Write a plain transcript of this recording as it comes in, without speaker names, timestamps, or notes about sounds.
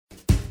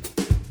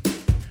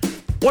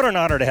What an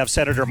honor to have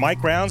Senator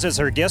Mike Rounds as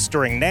our guest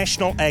during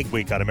National Ag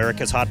Week on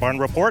America's Hot Barn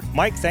Report.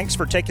 Mike, thanks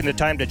for taking the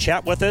time to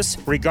chat with us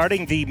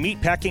regarding the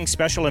Meatpacking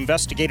Special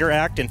Investigator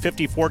Act in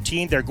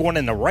 2014. They're going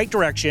in the right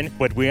direction,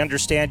 but we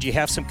understand you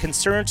have some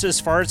concerns as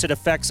far as it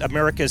affects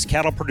America's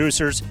cattle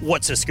producers.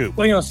 What's the scoop?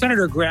 Well,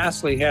 Senator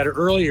Grassley had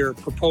earlier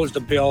proposed a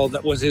bill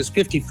that was his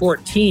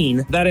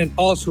 2014 that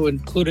also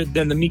included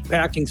then the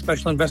Meatpacking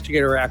Special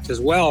Investigator Act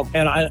as well.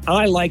 And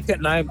I liked it,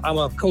 and I'm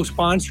a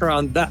co-sponsor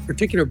on that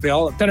particular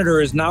bill. The senator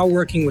is now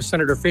working with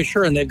Senator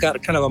Fisher, and they've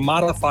got kind of a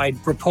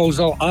modified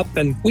proposal up.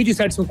 And we just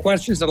had some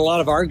questions that a lot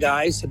of our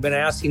guys have been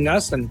asking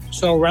us. And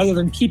so rather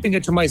than keeping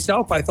it to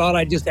myself, I thought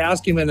I'd just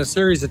ask him in a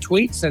series of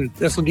tweets, and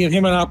this will give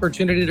him an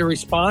opportunity to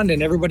respond,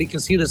 and everybody can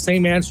see the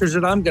same answers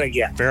that I'm going to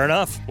get. Fair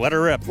enough. Let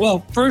her rip. Well,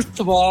 first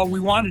of all, we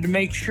wanted to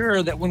make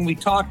sure that when we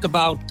talked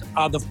about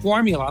the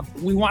formula,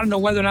 we want to know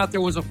whether or not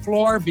there was a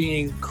floor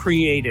being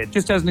created.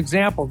 Just as an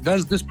example,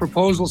 does this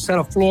proposal set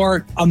a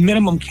floor, a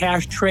minimum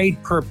cash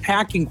trade per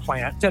packing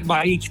plant set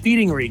by each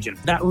feeding region?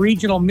 That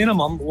regional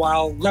minimum,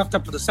 while left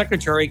up to the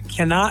secretary,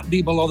 cannot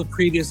be below the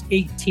previous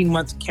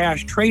 18-month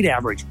cash trade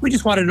average. We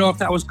just wanted to know if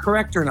that was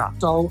correct or not.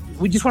 So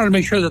we just wanted to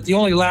make sure that the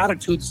only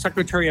latitude the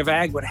Secretary of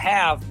Ag would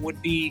have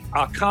would be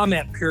a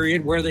comment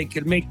period where they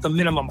could make the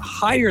minimum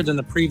higher than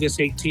the previous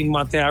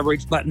 18-month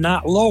average, but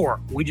not lower.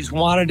 We just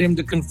wanted him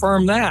to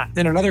confirm that.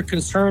 Then another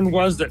concern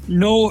was that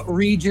no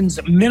region's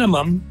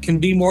minimum can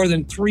be more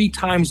than 3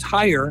 times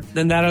higher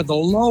than that of the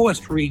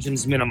lowest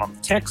region's minimum.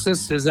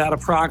 Texas is at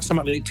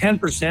approximately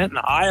 10%, and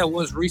Iowa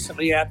was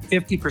recently at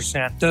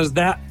 50%. Does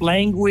that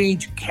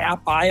language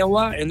cap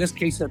Iowa, in this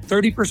case at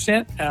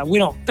 30%? We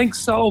don't think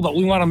so, but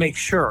we want to make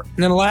sure.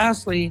 And then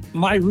lastly,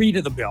 my read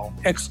of the bill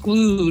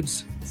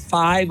excludes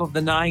 5 of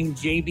the 9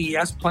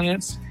 JBS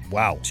plants.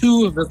 Wow.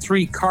 2 of the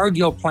 3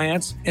 Cargill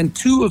plants, and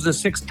 2 of the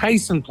 6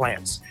 Tyson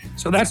plants.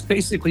 So that's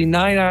basically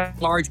 9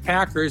 large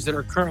packers that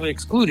are currently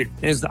excluded.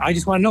 I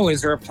just want to know,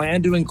 is there a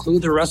plan to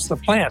include the rest of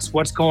the plants?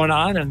 What's going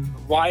on, and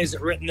why is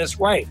it written this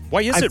way?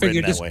 Why is it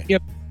written that way?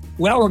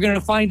 Well, we're going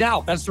to find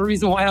out. That's the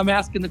reason why I'm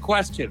asking the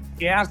question.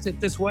 He asked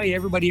it this way,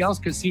 everybody else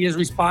could see his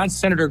response.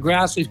 Senator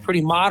Grassley's pretty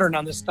modern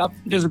on this stuff.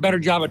 He does a better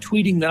job of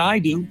tweeting than I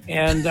do,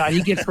 and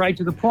he gets right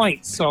to the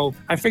point. So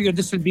I figured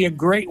this would be a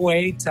great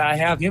way to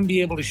have him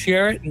be able to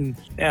share it, and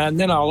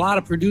then a lot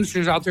of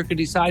producers out there could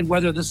decide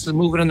whether this is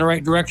moving in the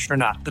right direction or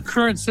not. The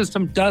current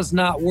system does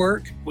not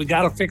work. We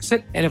got to fix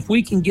it. And if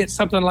we can get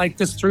something like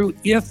this through,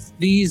 if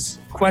these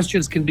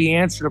questions can be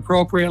answered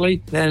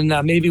appropriately, then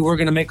maybe we're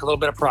going to make a little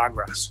bit of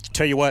progress.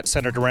 Tell you what,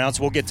 Senator Rounds,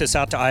 we'll get this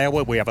out to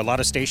Iowa. We have a lot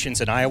of stations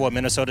in Iowa,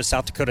 Minnesota,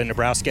 South Dakota,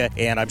 Nebraska,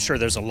 and I'm sure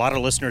there's a lot of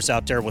listeners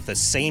out there with the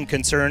same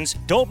concerns.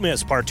 Don't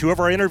miss part 2 of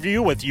our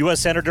interview with U.S.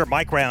 Senator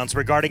Mike Rounds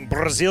regarding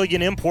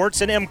Brazilian imports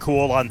and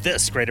M-Cool on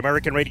this great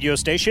American radio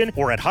station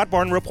or at Hot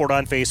Barn Report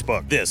on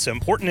Facebook. This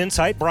important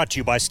insight brought to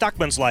you by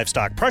Stockman's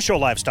Livestock, Presho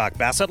Livestock,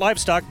 Bassett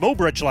Livestock,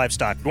 Mobridge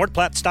Livestock, North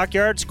Platte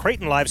Stockyards,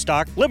 Creighton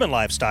Livestock, Lemon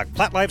Livestock,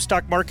 Platte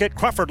Livestock Market,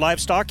 Crawford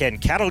Livestock, and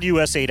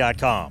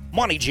CattleUSA.com.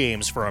 Monty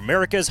James for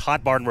America's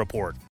Hot Barn Report.